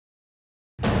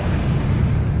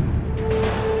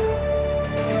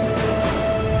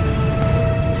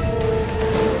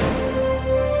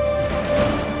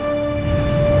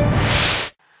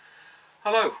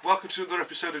welcome to another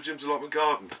episode of Jim's Allotment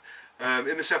Garden.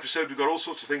 In this episode we've got all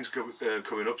sorts of things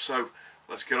coming up, so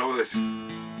let's get on with it.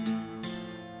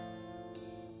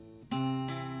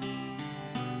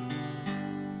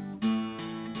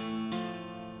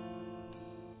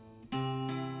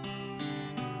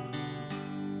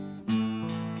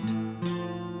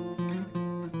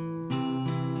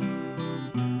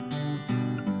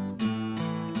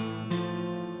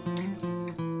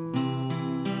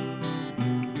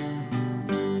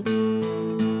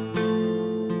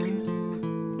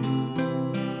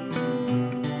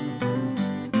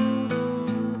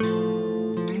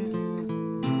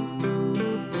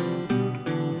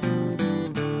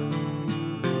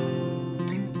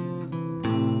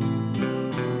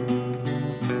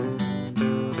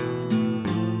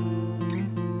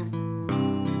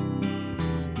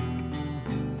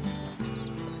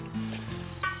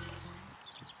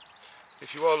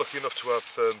 If you are lucky enough to have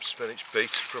spinach beet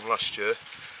from last year,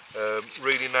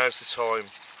 really now's the time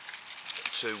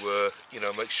to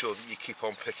make sure that you keep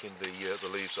on picking the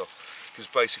leaves off, because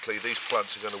basically these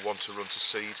plants are going to want to run to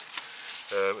seed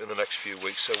in the next few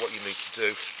weeks. So what you need to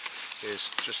do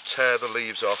is just tear the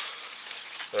leaves off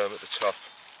at the top,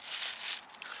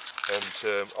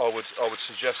 and I would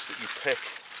suggest that you pick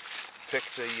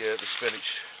the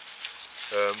spinach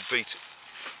beet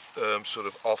sort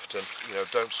of often.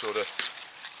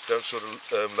 Don't sort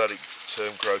of let it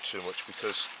grow too much,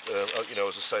 because as I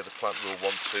say, the plant will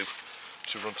want to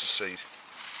run to seed.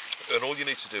 And all you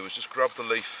need to do is just grab the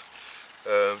leaf,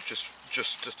 just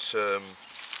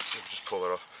pull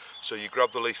that off. So you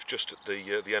grab the leaf just at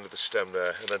the end of the stem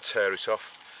there, and then tear it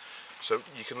off. So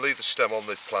you can leave the stem on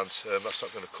the plant, that's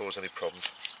not going to cause any problems.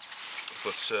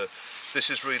 But this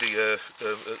is really a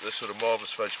sort of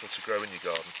marvellous vegetable to grow in your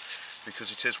garden,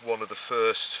 because it is one of the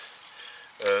first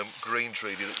greens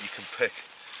really that you can pick.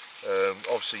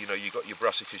 Obviously, you've got your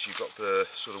brassicas, you've got the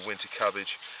sort of winter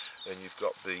cabbage, and you've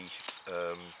got the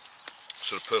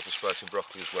sort of purple sprouting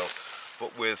broccoli as well.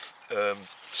 But with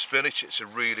spinach, it's a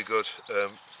really good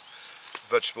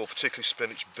vegetable, particularly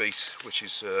spinach beet, which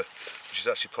is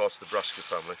actually part of the brassica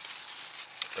family.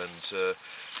 And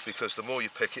because the more you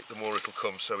pick it, the more it'll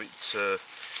come. So it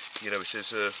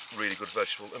is a really good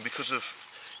vegetable, and because of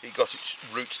it got its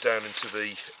roots down into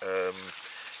the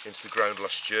ground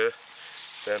last year,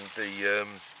 then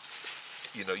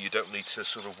you don't need to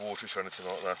sort of water it or anything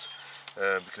like that,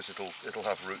 because it'll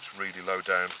have roots really low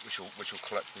down, which will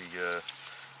collect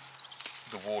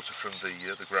the water from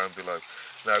the ground below.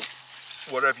 Now,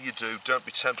 whatever you do, don't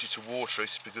be tempted to water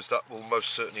it, because that will most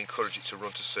certainly encourage it to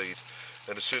run to seed,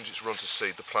 and as soon as it's run to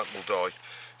seed, the plant will die.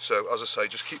 So as I say,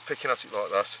 just keep picking at it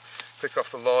like that. Pick off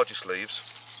the largest leaves.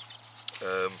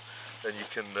 And you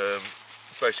can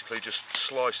basically just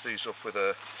slice these up with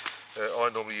I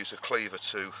normally use a cleaver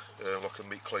like a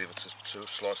meat cleaver to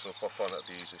slice them up. I find that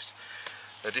the easiest.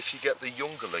 And if you get the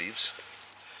younger leaves,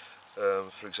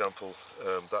 for example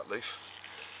that leaf,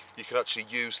 you can actually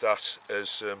use that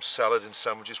as salad in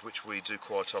sandwiches, which we do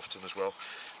quite often as well.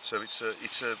 So it's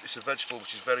a vegetable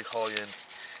which is very high in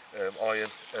iron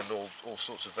and all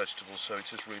sorts of vegetables, so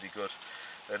it is really good.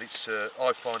 And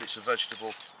I find it's a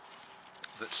vegetable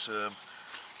that's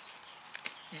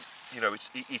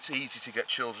it's easy to get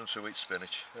children to eat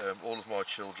spinach. All of my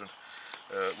children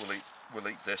will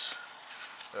eat this,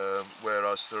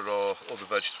 whereas there are other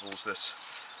vegetables that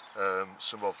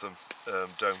some of them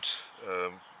don't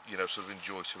sort of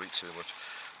enjoy to eat too much.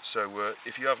 So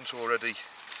if you haven't already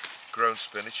grown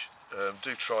spinach,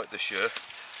 do try it this year,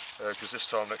 because this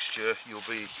time next year you'll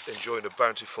be enjoying a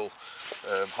bountiful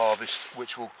harvest,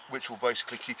 which will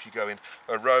basically keep you going.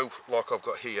 A row like I've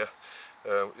got here,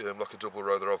 like a double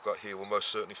row that I've got here, will most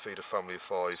certainly feed a family of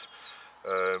 5,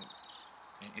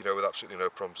 with absolutely no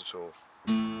problems at all.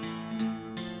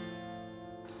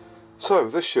 So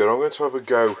this year I'm going to have a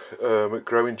go at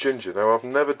growing ginger. Now, I've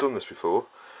never done this before,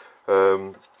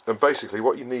 and basically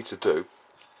what you need to do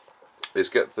is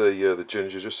get the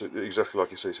ginger just exactly like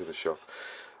you see it in the shop.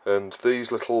 And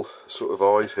these little sort of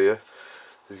eyes here,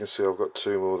 you can see I've got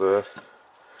 2 more there.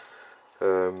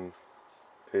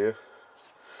 Here,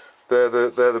 they're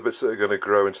the bits that are going to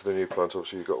grow into the new plant.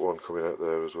 Obviously you've got one coming out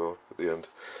there as well at the end.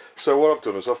 So what I've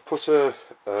done is I've put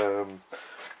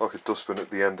like a dustbin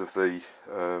at the end of the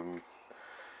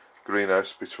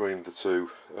greenhouse between the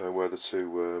two, where the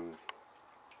two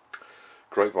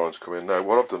grapevines come in. Now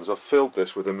what I've done is I've filled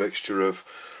this with a mixture of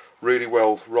really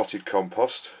well rotted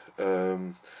compost.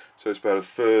 So it's about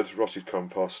 1/3 rotted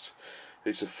compost,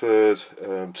 it's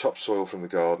 1/3 topsoil from the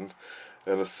garden,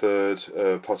 and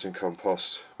 1/3 potting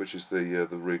compost, which is the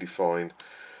really fine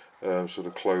sort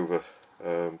of clover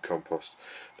compost.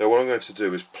 Now what I'm going to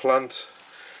do is plant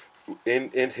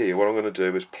in here what I'm going to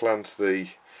do is plant the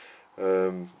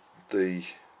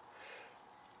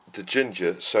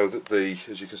ginger, so that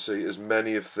as you can see, as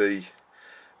many of the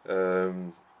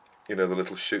you know, the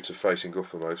little shoots are facing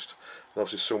uppermost, and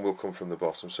obviously some will come from the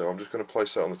bottom, so I'm just going to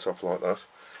place that on the top like that.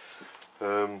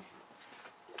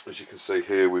 As you can see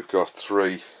here, we've got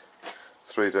three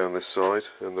down this side,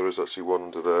 and there is actually one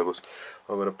under there, but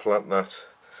I'm going to plant that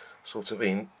sort of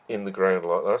in the ground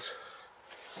like that.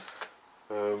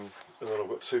 And then I've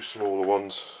got 2 smaller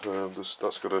ones.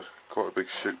 That's got quite a big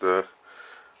shoot there,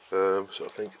 so I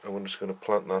think I'm just going to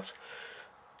plant that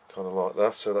kind of like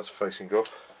that, so that's facing up.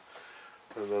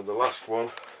 And then the last one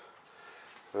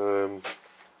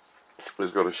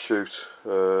has got a shoot,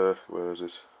 where is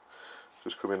it?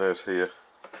 Just coming out here.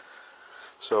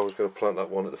 So I'm just going to plant that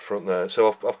one at the front there. So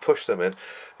I've pushed them in,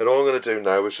 and all I'm going to do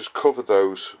now is just cover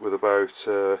those with about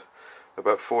 4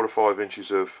 or 5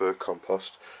 inches of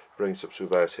compost, bring it up to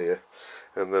about here,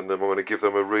 and then I'm going to give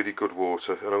them a really good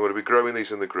water. And I'm going to be growing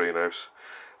these in the greenhouse,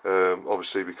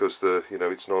 obviously because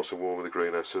it's nice and warm in the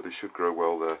greenhouse, so they should grow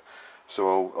well there.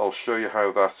 So I'll show you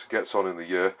how that gets on in the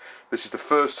year. This is the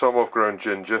first time I've grown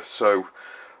ginger, so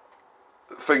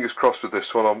fingers crossed with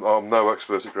this one. I'm no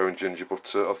expert at growing ginger,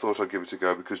 but I thought I'd give it a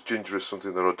go because ginger is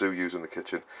something that I do use in the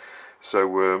kitchen. So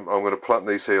I'm going to plant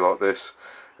these here like this,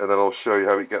 and then I'll show you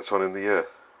how it gets on in the year.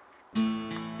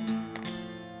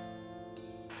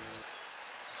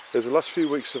 The last few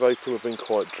weeks of April have been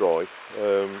quite dry.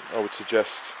 I would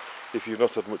suggest, if you've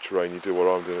not had much rain, you do what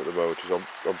I'm doing at the moment. Is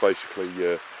I'm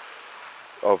basically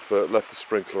I've left the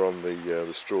sprinkler on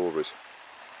the strawberries,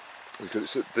 because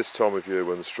it's at this time of year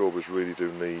when the strawberries really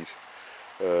do need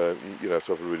you know,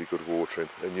 to have a really good watering,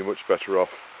 and you're much better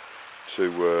off to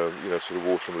you know, sort of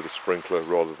water them with a sprinkler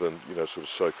rather than, you know, sort of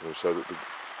soaking them, so that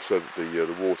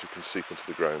the water can seep into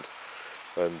the ground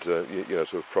and you know,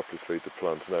 sort of properly feed the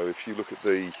plant. Now, if you look at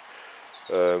the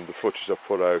footage I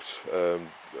put out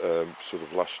sort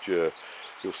of last year,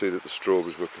 you'll see that the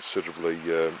strawberries were considerably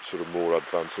sort of more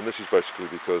advanced, and this is basically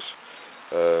because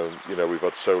you know, we've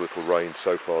had so little rain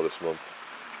so far this month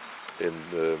in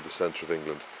the centre of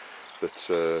England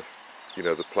that you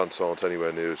know, the plants aren't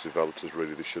anywhere near as developed as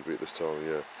really they should be at this time of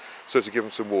year. So to give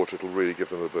them some water, it'll really give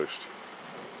them a boost.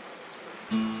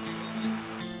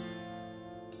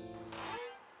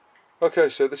 Okay,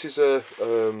 so this is a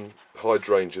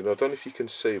hydrangea, and I don't know if you can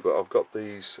see, but I've got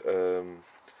these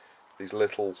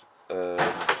little,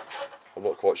 I'm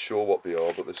not quite sure what they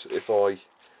are, but if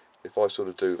I sort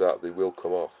of do that, they will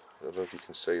come off. I don't know if you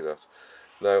can see that.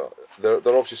 Now, they're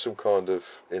obviously some kind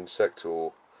of insect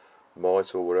or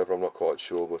mite or whatever, I'm not quite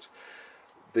sure, but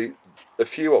a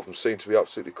few of them seem to be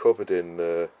absolutely covered in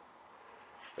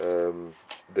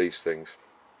these things,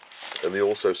 and they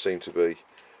also seem to be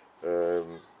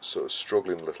sort of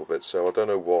struggling a little bit, so I don't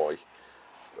know why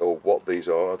or what these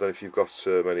are. I don't know if you've got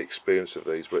any experience of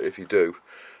these, but if you do,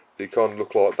 they kind of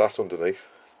look like that underneath,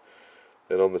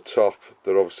 and on the top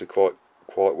they're obviously quite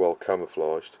well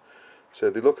camouflaged, so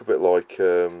they look a bit like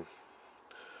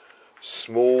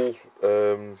small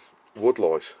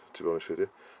woodlice, to be honest with you.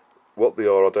 What they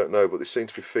are, I don't know, but they seem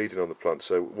to be feeding on the plant.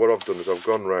 So what I've done is I've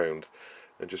gone round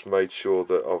and just made sure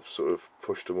that I've sort of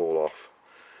pushed them all off,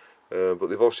 but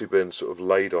they've obviously been sort of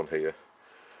laid on here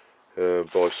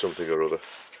by something or other,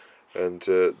 and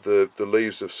the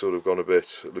leaves have sort of gone a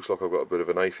bit, it looks like I've got a bit of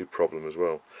an aphid problem as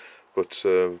well. But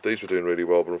these were doing really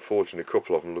well, but unfortunately a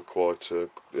couple of them look quite you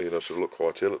know, sort of look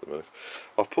quite ill at the minute.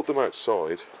 I've put them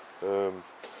outside,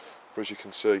 as you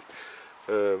can see.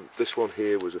 This one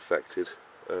here was affected,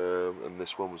 and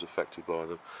this one was affected by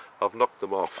them. I've knocked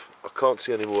them off. I can't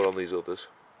see any more on these others,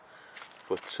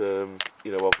 but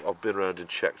you know, I've been around and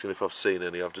checked, and if I've seen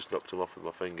any, I've just knocked them off with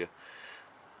my finger.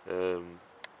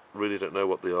 Really don't know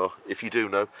what they are. If you do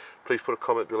know, please put a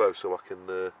comment below so I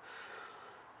can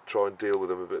try and deal with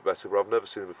them a bit better, but I've never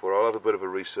seen them before. I'll have a bit of a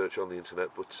research on the internet,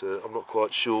 but I'm not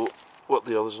quite sure what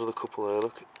they are. There's another couple there,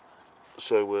 look.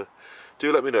 So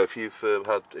do let me know if you've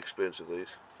had experience of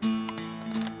these.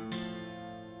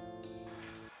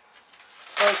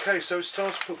 Okay, so it's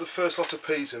time to put the first lot of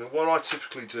peas in, and what I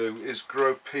typically do is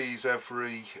grow peas about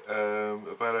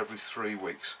every 3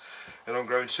 weeks, and I'm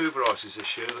growing 2 varieties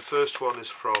this year. The first one is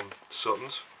from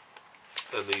Sutton's,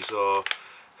 and these are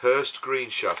Hurst Green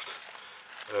Shaft,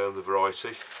 the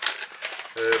variety.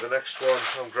 The next one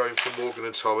I'm growing from Morgan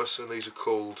and Thomas, and these are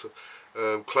called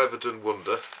Cleverdon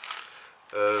Wonder.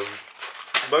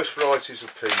 Most varieties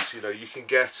of peas, you know, you can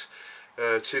get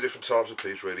 2 different types of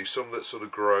peas really. Some that sort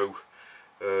of grow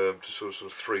to sort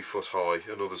of 3 foot high,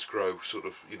 and others grow sort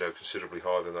of, you know, considerably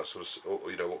higher than that, sort of,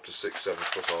 you know, up to 6-7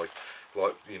 foot high.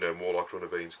 like, you know, more like runner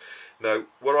beans. Now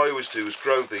what I always do is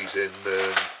grow these in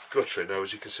guttering. Now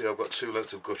as you can see, I've got 2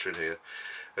 lengths of guttering here,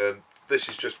 and this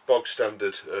is just bog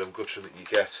standard guttering that you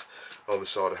get on the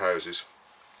side of houses.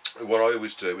 And what I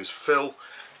always do is fill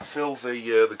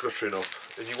the guttering up,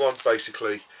 and you want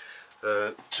basically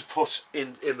to put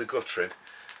in the guttering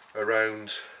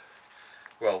around,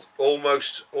 well,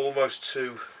 almost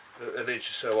to an inch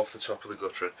or so off the top of the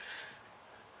guttering.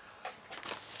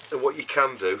 And what you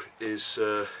can do is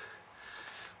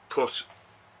put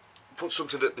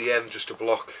something at the end just to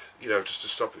block, you know, just to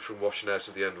stop it from washing out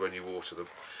at the end when you water them.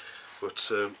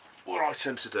 But what I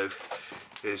tend to do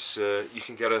is you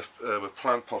can get a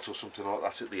plant pot or something like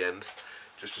that at the end,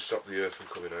 just to stop the earth from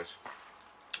coming out.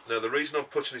 Now the reason I'm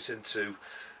putting it into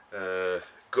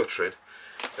guttering,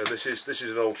 and this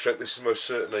is an old trick, this is most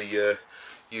certainly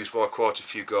used by quite a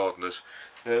few gardeners.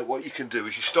 What you can do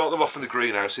is you start them off in the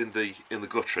greenhouse in the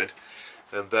guttering,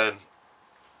 and then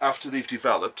after they've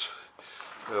developed,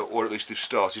 or at least they've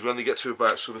started, when they get to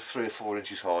about sort of 3 or 4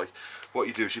 inches high, what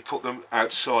you do is you put them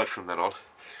outside from then on.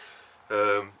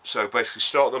 So basically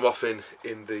start them off in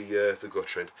the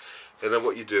guttering, and then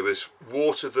what you do is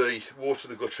water the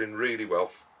guttering really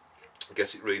well,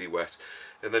 get it really wet,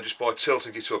 and then just by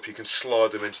tilting it up you can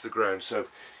slide them into the ground. So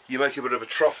you make a bit of a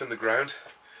trough in the ground,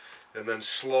 and then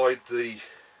slide the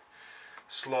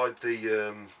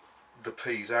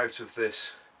peas out of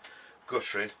this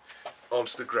guttering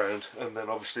onto the ground, and then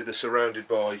obviously they're surrounded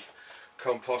by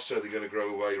compost, so they're going to grow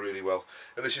away really well.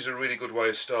 And this is a really good way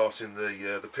of starting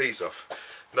the peas off.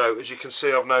 Now as you can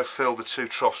see, I've now filled the 2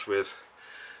 troughs with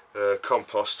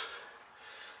compost,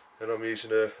 and I'm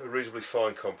using a reasonably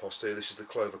fine compost here. This is the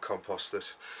clover compost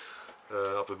that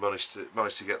I've managed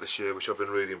to get this year, which I've been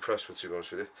really impressed with, to be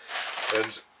honest with you.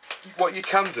 And what you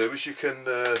can do is you can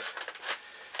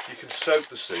soak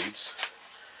the seeds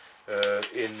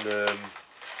in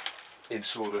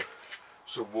sort of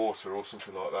some water or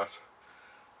something like that.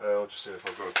 I'll just see if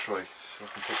I've got a tray so I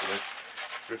can put them in.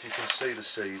 But if you can see the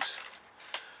seeds,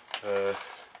 it's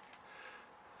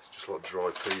just like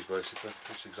dried peas basically.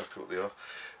 That's exactly what they are.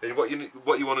 And what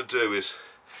you want to do is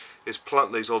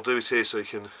plant these. I'll do it here so you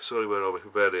can. Sorry, where are we?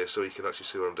 We're about here, so you can actually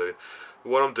see what I'm doing.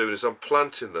 But what I'm doing is I'm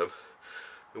planting them.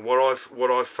 And what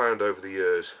I've found over the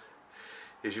years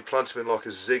is you plant them in like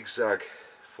a zigzag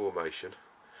formation,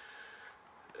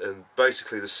 and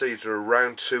basically the seeds are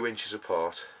around 2 inches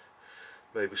apart,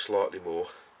 maybe slightly more,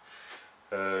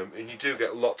 and you do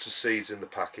get lots of seeds in the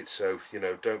packet, so you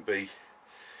know,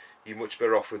 you're much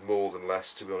better off with more than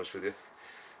less, to be honest with you.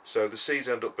 So the seeds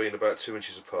end up being about 2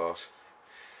 inches apart,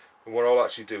 and what I'll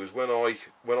actually do is when I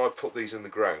put these in the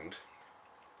ground,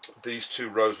 these 2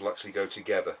 rows will actually go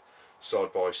together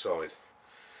side by side,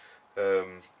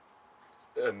 and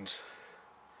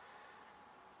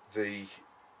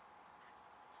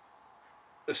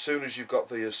as soon as you've got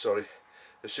them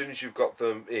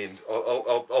in,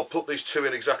 I'll put these 2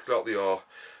 in exactly like they are,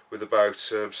 with about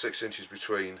 6 inches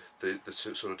between the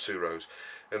sort of 2 rows,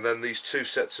 and then these 2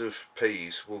 sets of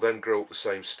peas will then grow up the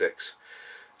same sticks.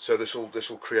 So this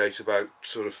will create about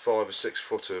sort of 5 or 6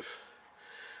 foot of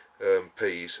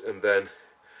peas, and then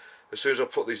as soon as I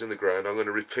put these in the ground, I'm going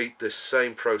to repeat this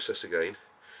same process again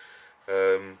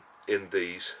in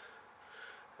these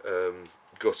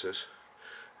gutters,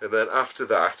 and then after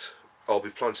that I'll be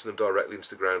planting them directly into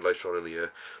the ground later on in the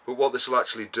year. But what this will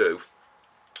actually do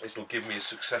is it'll give me a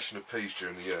succession of peas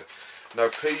during the year. Now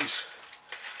peas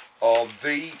are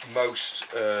the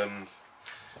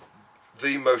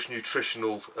most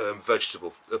nutritional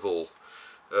vegetable of all.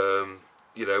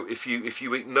 You know, if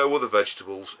you eat no other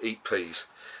vegetables, eat peas,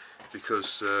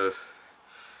 because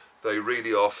they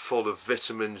really are full of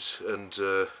vitamins and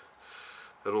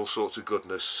all sorts of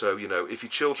goodness. So you know, if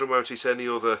your children won't eat any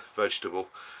other vegetable,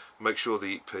 make sure they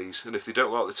eat peas. And if they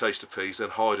don't like the taste of peas, then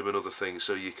hide them in other things,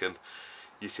 so you can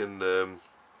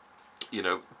you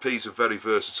know, peas are very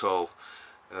versatile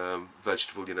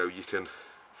vegetable. You know, you can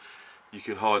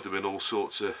hide them in all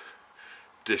sorts of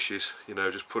dishes. You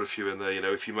know, just put a few in there. You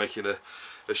know, if you're making a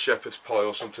shepherd's pie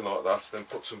or something like that, then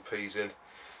put some peas in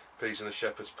the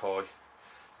shepherd's pie,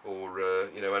 or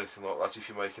you know, anything like that. If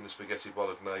you're making a spaghetti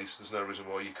bolognese, there's no reason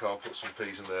why you can't put some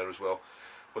peas in there as well.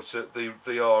 But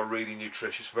they are really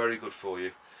nutritious, very good for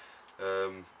you,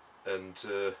 and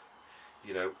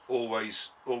you know,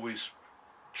 always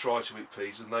try to eat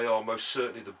peas, and they are most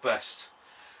certainly the best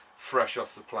fresh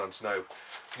off the plants. Now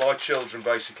my children,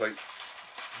 basically,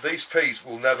 these peas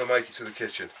will never make it to the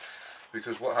kitchen,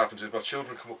 because what happens is my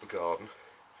children come up the garden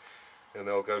and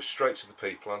they'll go straight to the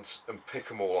pea plants and pick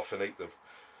them all off and eat them,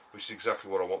 which is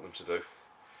exactly what I want them to do.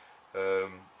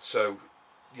 So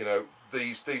you know,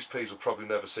 these peas will probably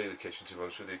never see the kitchen, to be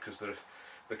honest with you, because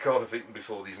they can't have eaten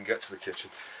before they even get to the kitchen.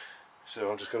 So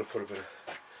I'm just going to put a bit of,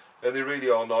 and they really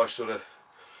are nice sort of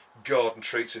garden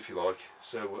treats, if you like.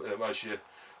 So as you're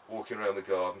walking around the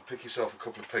garden, pick yourself a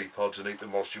couple of pea pods and eat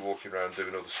them whilst you're walking around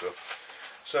doing other stuff.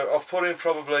 So I've put in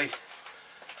probably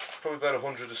about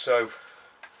 100 or so,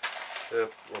 well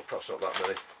perhaps not that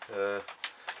many.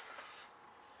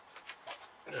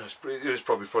 It's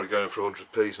probably going for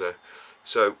 100 peas now.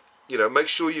 So, you know, make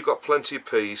sure you've got plenty of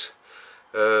peas,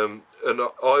 and I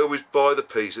always buy the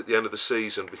peas at the end of the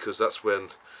season, because that's when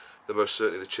they're most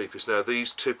certainly the cheapest. Now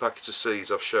these 2 packets of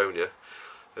seeds I've shown you,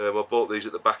 I bought these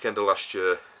at the back end of last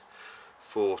year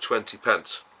for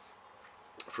 20p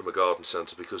from a garden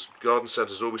centre, because garden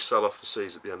centres always sell off the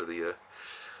seeds at the end of the year.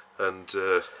 And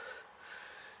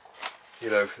you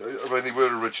know, I mean, they were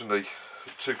originally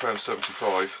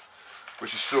 £2.75,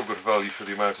 which is still good value for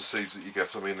the amount of seeds that you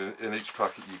get. I mean, in each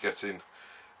packet you get in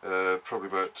probably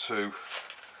about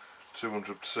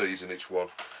 200 seeds in each one,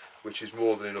 which is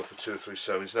more than enough for 2 or 3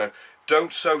 sowings. Now,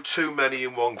 don't sow too many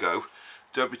in one go.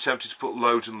 Don't be tempted to put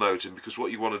loads and loads in, because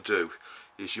what you want to do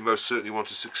is you most certainly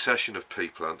want a succession of pea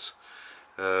plants,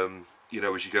 you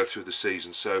know, as you go through the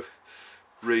season. So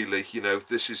really, you know,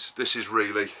 this is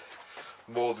really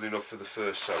more than enough for the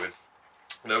first sowing.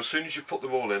 Now, as soon as you put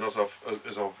them all in, as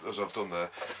I've done there,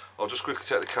 I'll just quickly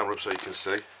take the camera up so you can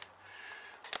see.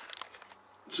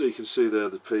 So you can see there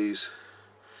the peas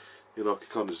in like a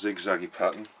kind of zigzaggy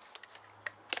pattern.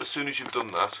 As soon as you've done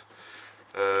that,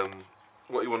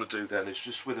 what you want to do then is,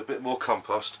 just with a bit more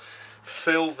compost,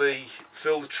 fill the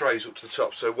trays up to the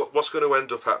top. So what's going to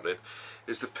end up happening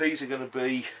is the peas are going to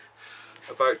be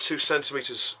about 2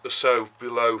 centimetres or so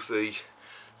below the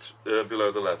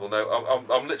level. Now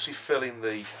I'm literally filling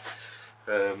the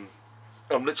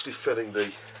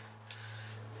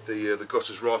the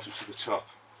gutters right up to the top.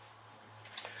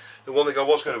 The one thing I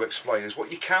was going to explain is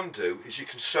what you can do is you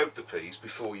can soak the peas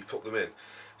before you put them in.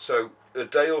 So a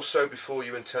day or so before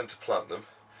you intend to plant them,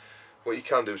 what you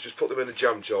can do is just put them in a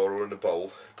jam jar or in a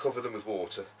bowl, cover them with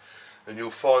water, and you'll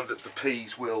find that the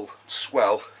peas will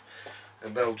swell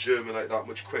and they'll germinate that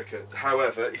much quicker.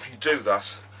 However, if you do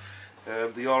that,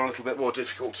 they are a little bit more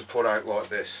difficult to put out like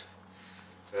this.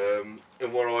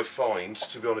 And what I find,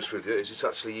 to be honest with you, is it's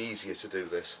actually easier to do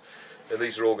this. And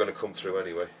these are all going to come through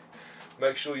anyway.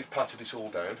 Make sure you've patted it all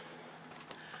down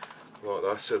like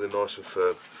that, so they're nice and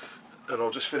firm. And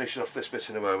I'll just finish off this bit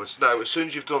in a moment. Now, as soon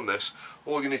as you've done this,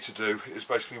 all you need to do is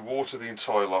basically water the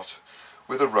entire lot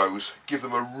with a rose. Give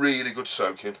them a really good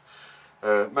soaking.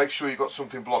 Make sure you've got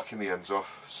something blocking the ends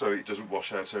off so it doesn't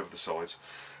wash out over the sides.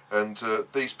 And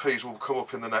these peas will come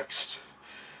up in the next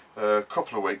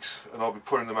couple of weeks, and I'll be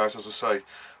putting them out, as I say.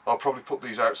 I'll probably put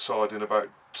these outside in about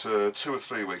 2 or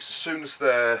 3 weeks. As soon as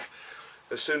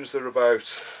they're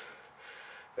about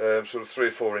sort of 3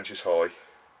 or 4 inches high,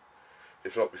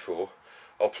 if not before,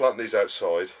 I'll plant these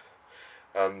outside,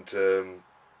 and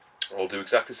I'll do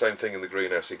exactly the same thing in the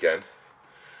greenhouse again,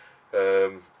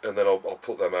 and then I'll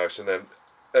put them out, and then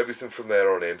everything from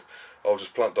there on in I'll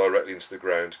just plant directly into the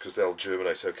ground, because they'll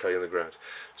germinate okay in the ground.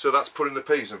 So that's putting the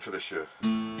peas in for this year.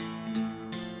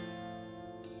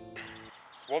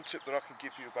 One tip that I can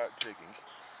give you about digging,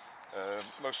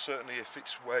 most certainly if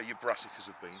it's where your brassicas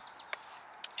have been,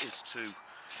 is to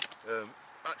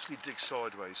actually dig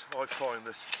sideways. I find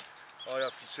that I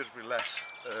have considerably less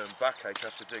backache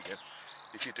after digging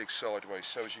if you dig sideways.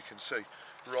 So as you can see,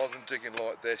 rather than digging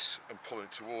like this and pulling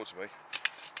it towards me,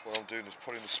 what I'm doing is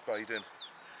putting the spade in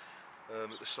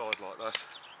at the side like that,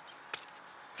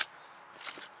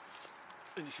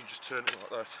 and you can just turn it like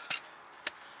that,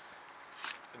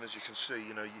 and as you can see,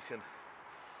 you know, you can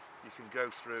go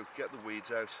through, get the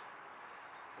weeds out,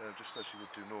 just as you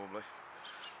would do normally.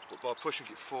 But by pushing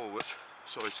it forward,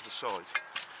 sorry, to the side,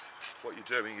 what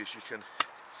you're doing is you can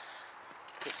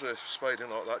put the spade in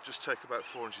like that, just take about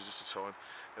 4 inches at a time,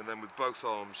 and then with both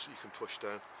arms you can push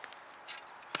down.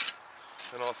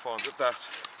 And I find that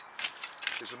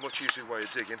is a much easier way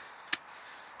of digging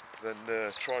than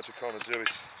trying to kind of do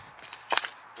it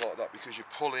like that, because you're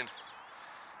pulling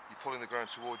the ground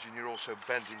towards you, and you're also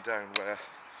bending down, where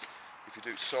if you do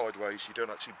it sideways you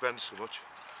don't actually bend so much,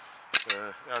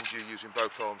 and you're using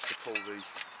both arms to pull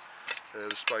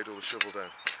the spade or the shovel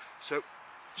down. So,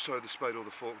 sorry, the spade or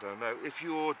the fork down. Now, if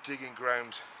you're digging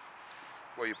ground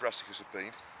where your brassicas have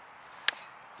been,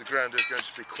 the ground is going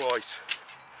to be quite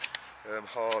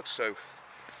hard, so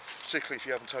particularly if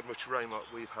you haven't had much rain like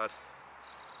we've had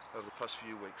over the past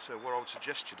few weeks. So what I would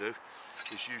suggest you do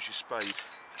is use your spade,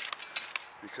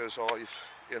 because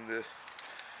in the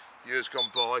years gone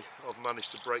by, I've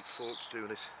managed to break forks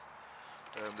doing it,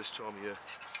 this time of year.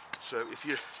 So if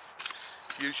you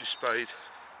use your spade,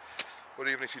 or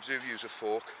even if you do use a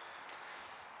fork,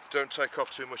 don't take off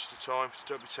too much at a time.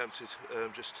 Don't be tempted.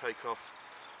 Just take off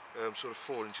sort of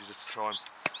 4 inches at a time,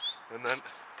 and then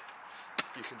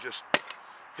you can just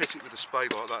hit it with a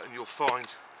spade like that, and you'll find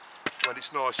when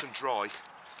it's nice and dry,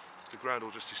 the ground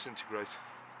will just disintegrate.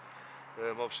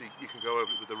 Obviously you can go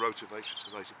over it with the rotavator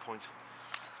at a later point,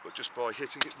 but just by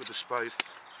hitting it with the spade,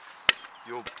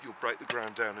 you'll break the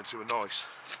ground down into a nice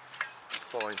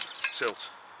fine tilt.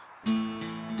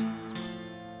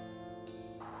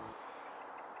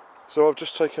 So I've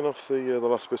just taken off the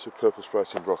last bit of purple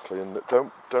sprouting broccoli, and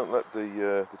don't let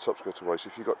the tops go to waste.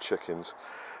 If you've got chickens,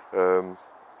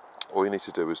 all you need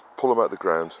to do is pull them out of the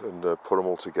ground and put them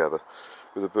all together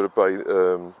with a bit of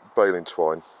baling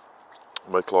twine.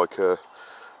 Make like a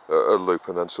loop,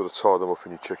 and then sort of tie them up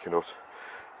in your chicken hut,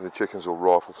 and the chickens will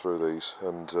rifle through these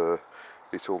and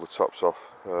eat all the tops off,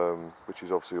 which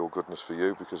is obviously all goodness for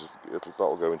you, because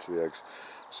that'll go into the eggs.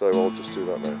 So I'll just do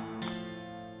that now.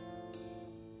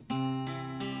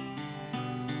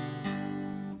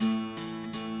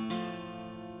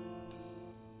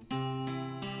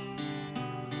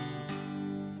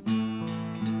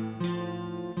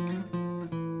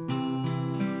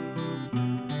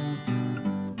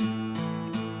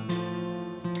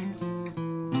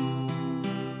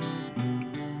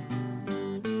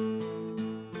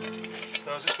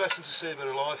 I was expecting to see a bit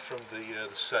of life from the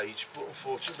sage, but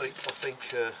unfortunately I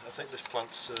think this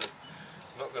plant's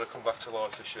not going to come back to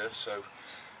life this year. So,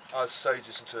 as sage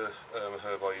isn't a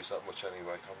herb I use that much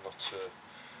anyway, I'm not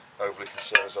overly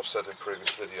concerned, as I've said in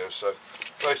previous videos. So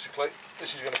basically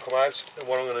this is going to come out, and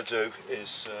what I'm going to do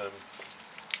is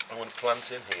I'm going to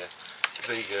plant in here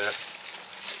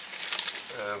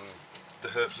the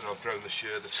herbs that I've grown this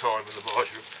year, the thyme and the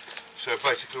marjoram. So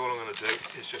basically what I'm going to do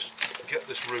is just get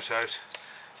this root out.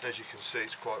 As you can see,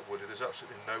 it's quite woody. There's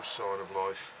absolutely no sign of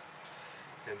life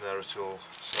in there at all.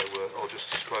 So I'll just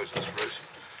dispose of this root.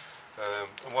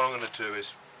 And what I'm going to do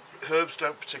is, herbs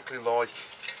don't particularly like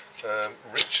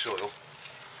rich soil.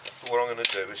 But what I'm going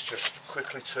to do is just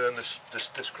quickly turn this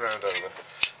ground over.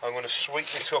 I'm going to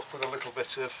sweeten it up with a little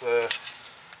bit of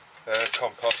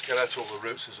compost. Get out all the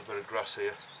roots. There's a bit of grass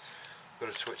here, a bit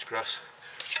of twitch grass.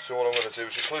 So what I'm going to do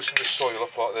is just loosen the soil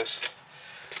up like this.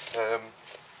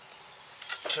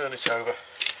 Turn it over,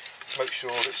 make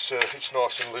sure it's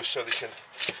nice and loose, so the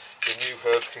new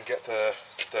herbs can get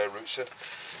their roots in.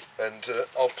 And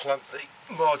I'll plant the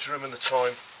marjoram and the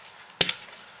thyme.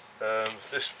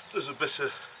 There's a bit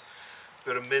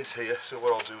of mint here, so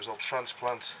what I'll do is I'll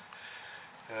transplant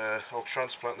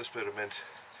this bit of mint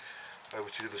over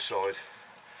to the other side.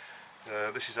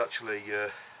 This is actually,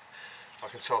 I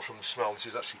can tell from the smell, this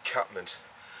is actually catmint.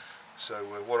 So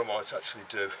what I might actually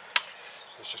do,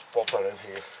 let's just bob that in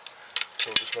here. So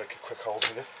I'll just make a quick hole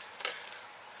here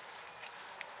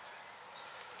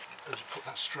and just put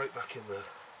that straight back in there.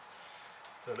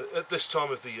 And at this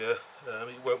time of the year,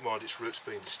 it won't mind its roots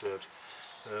being disturbed.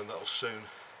 That'll soon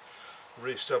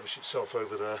re-establish itself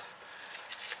over there.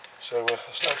 So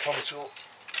that's no problem at all.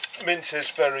 Mint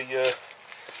is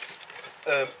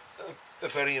a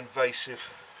very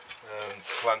invasive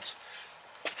plant.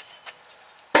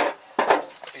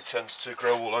 It tends to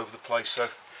grow all over the place, so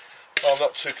I'm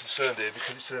not too concerned here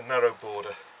because it's a narrow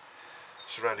border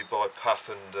surrounded by path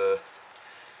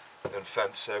and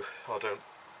fence, so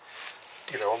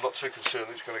I'm not too concerned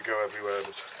that it's going to go everywhere.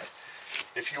 But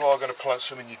if you are going to plant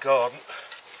some in your garden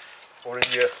or in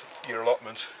your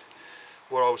allotment,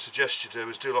 what I would suggest you do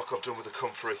is do like I've done with the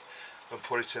comfrey and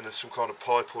put it in some kind of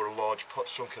pipe or a large pot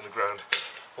sunk in the ground.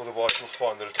 Otherwise you'll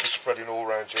find that it'll be spreading all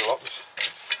around your allotment.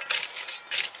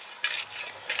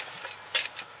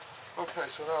 Okay,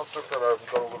 so now I've dug that over and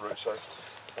got all the roots out,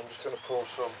 I'm just going to pour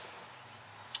some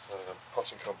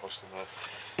potting compost in there.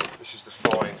 This is the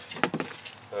fine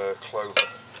clover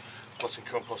potting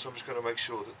compost. I'm just going to make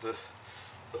sure that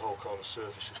the whole kind of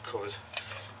surface is covered.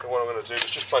 And what I'm going to do is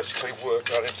just basically work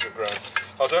that into the ground.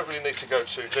 I don't really need to go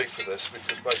too deep for this,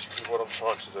 because basically what I'm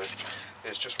trying to do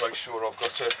is just make sure I've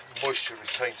got a moisture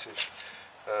retentive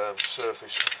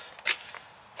surface.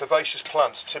 Herbaceous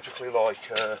plants typically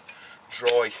like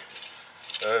dry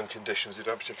conditions. They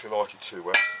don't particularly like it too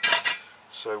wet.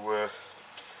 So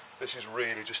this is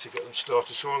really just to get them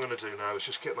started. So what I'm going to do now is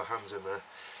just get my hands in there,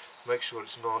 make sure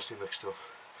it's nicely mixed up.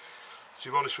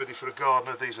 To be honest with you, for a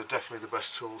gardener, these are definitely the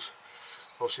best tools.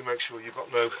 Obviously make sure you've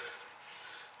got no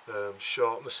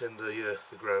sharpness in the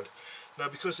ground. Now,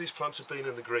 because these plants have been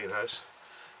in the greenhouse,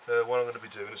 what I'm going to be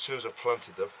doing, as soon as I've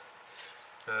planted them,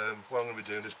 what I'm going to be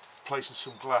doing is placing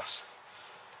some glass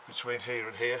between here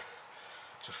and here,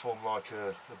 to form like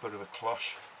a bit of a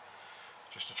cloche,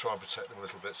 just to try and protect them a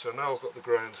little bit. So now I've got the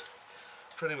ground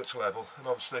pretty much level, and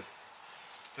obviously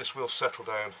this will settle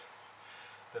down,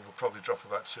 then we'll probably drop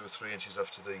about 2 or 3 inches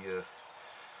after the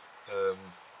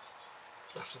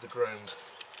ground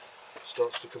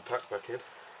starts to compact back in.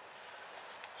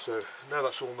 So now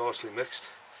that's all nicely mixed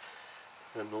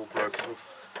and all broken up.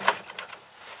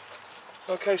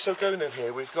 Okay, so going in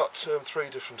here we've got 3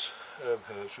 different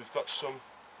herbs. We've got some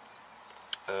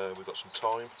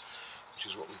thyme, which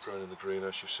is what we've grown in the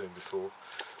greenhouse you've seen before,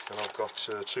 and I've got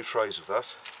 2 trays of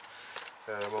that.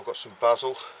 I've got some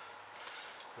basil,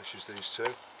 which is these 2.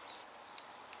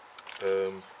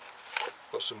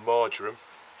 Got some marjoram,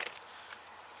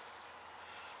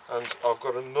 and I've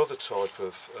got another type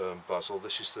of basil.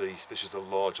 This is the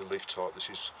larger leaf type. This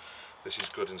is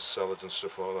good in salad and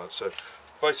stuff like that. So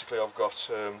basically I've got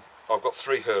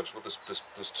 3 herbs, but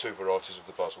there's 2 varieties of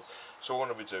the basil. So what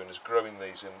I'm going to be doing is growing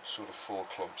these in sort of 4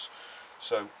 clumps.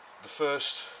 So the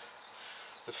first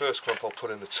clump I'll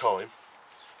put in the thyme,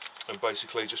 and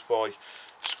basically just by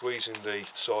squeezing the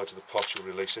sides of the pot you'll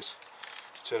release it.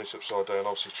 Turn it upside down.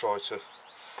 Obviously try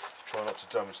not to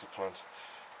damage the plant.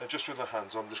 And just with my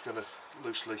hands I'm just going to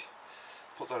loosely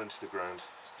put that into the ground.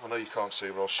 I know you can't see,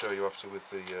 but I'll show you after with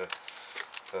the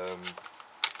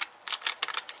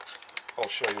I'll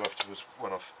show you afterwards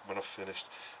when I've finished.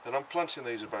 And I'm planting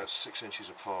these about 6 inches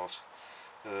apart.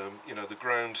 You know, the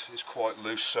ground is quite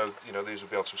loose, so you know these will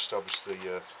be able to establish the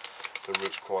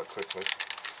roots quite quickly.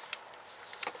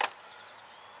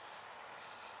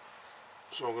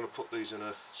 So I'm going to put these in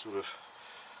a sort of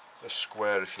a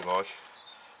square, if you like,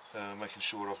 making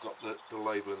sure I've got the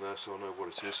label in there so I know what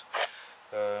it is.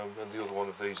 And the other one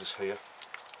of these is here.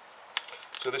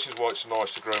 So this is why it's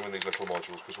nice to grow them in these little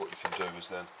modules, because what you can do is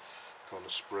then kind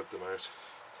of spread them out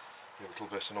a little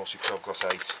bit, and also I've got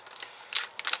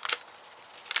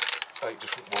 8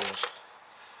 different ones.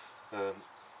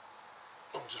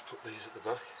 I'll just put these at the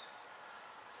back.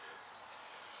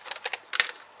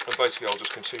 And basically I'll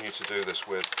just continue to do this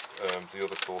with the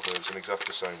other 4 herbs in exactly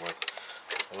the same way,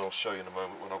 and I'll show you in a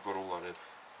moment when I've got all that in.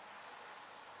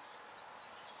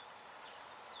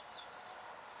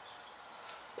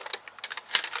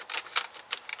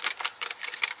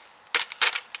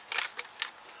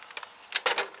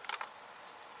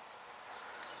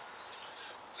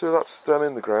 So that's them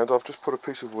in the ground. I've just put a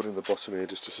piece of wood in the bottom here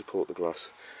just to support the glass,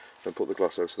 and put the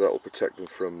glass out, so that will protect them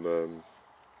from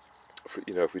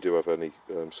you know, if we do have any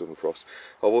southern frost.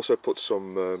 I've also put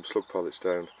some slug pellets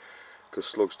down, because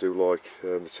slugs do like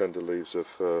the tender leaves of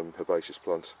herbaceous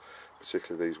plants,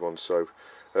 particularly these ones. So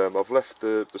I've left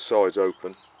the sides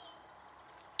open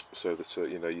so that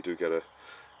you know, you do get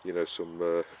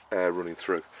some air running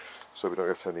through, so we don't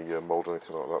get any mould or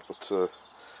anything like that. But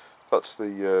that's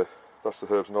the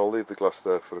herbs, and I'll leave the glass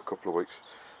there for a couple of weeks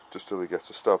just till they get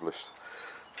established.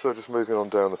 So just moving on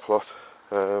down the plot.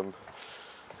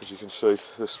 As you can see,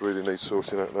 this really needs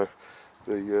sorting out now.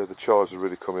 The chives are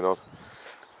really coming on.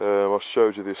 I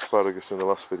showed you the asparagus in the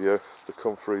last video. The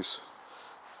comfrey's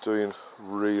doing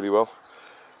really well.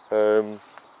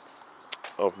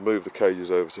 I've moved the cages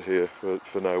over to here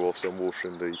for now whilst I'm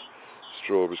watering the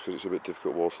strawberries, because it's a bit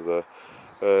difficult whilst they're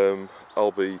there.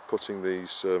 I'll be putting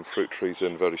these fruit trees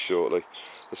in very shortly,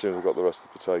 as soon as I've got the rest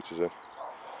of the potatoes in.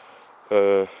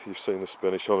 You've seen the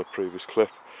spinach on a previous clip.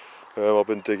 I've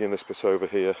been digging this bit over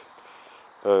here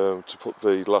to put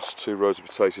the last 2 rows of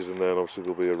potatoes in there, and obviously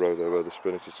there'll be a row there where the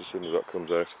spinach is as soon as that comes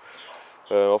out.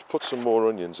 I've put some more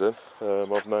onions in.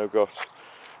 I've now got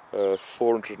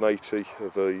 480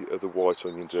 of the white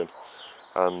onions in,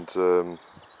 and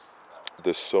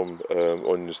there's some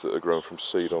onions that are grown from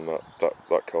seed on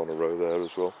that kind of row there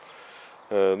as well.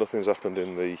 Nothing's happened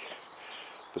in the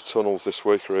tunnels this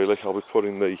week really. I'll be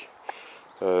putting the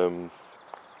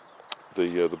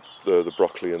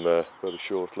broccoli in there very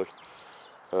shortly.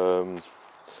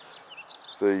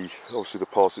 Obviously the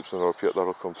parsnips are not up yet,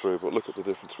 that'll come through, but look at the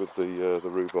difference with the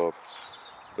rhubarb.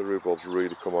 The rhubarb's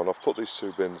really come on. I've put these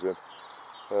 2 bins in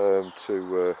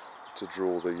to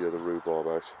draw the rhubarb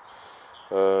out,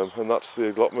 and that's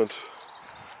the allotment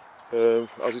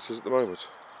as it is at the moment.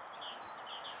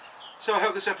 So I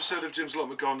hope this episode of Jim's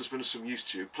Allotment Garden has been of some use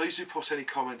to you. Please do put any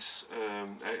comments,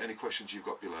 any questions you've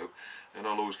got below, and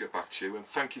I'll always get back to you. And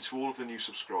thank you to all of the new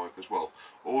subscribers, well,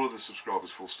 all of the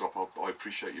subscribers full stop. I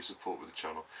appreciate your support with the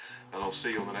channel, and I'll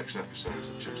see you on the next episode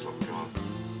of Jim's Allotment Garden.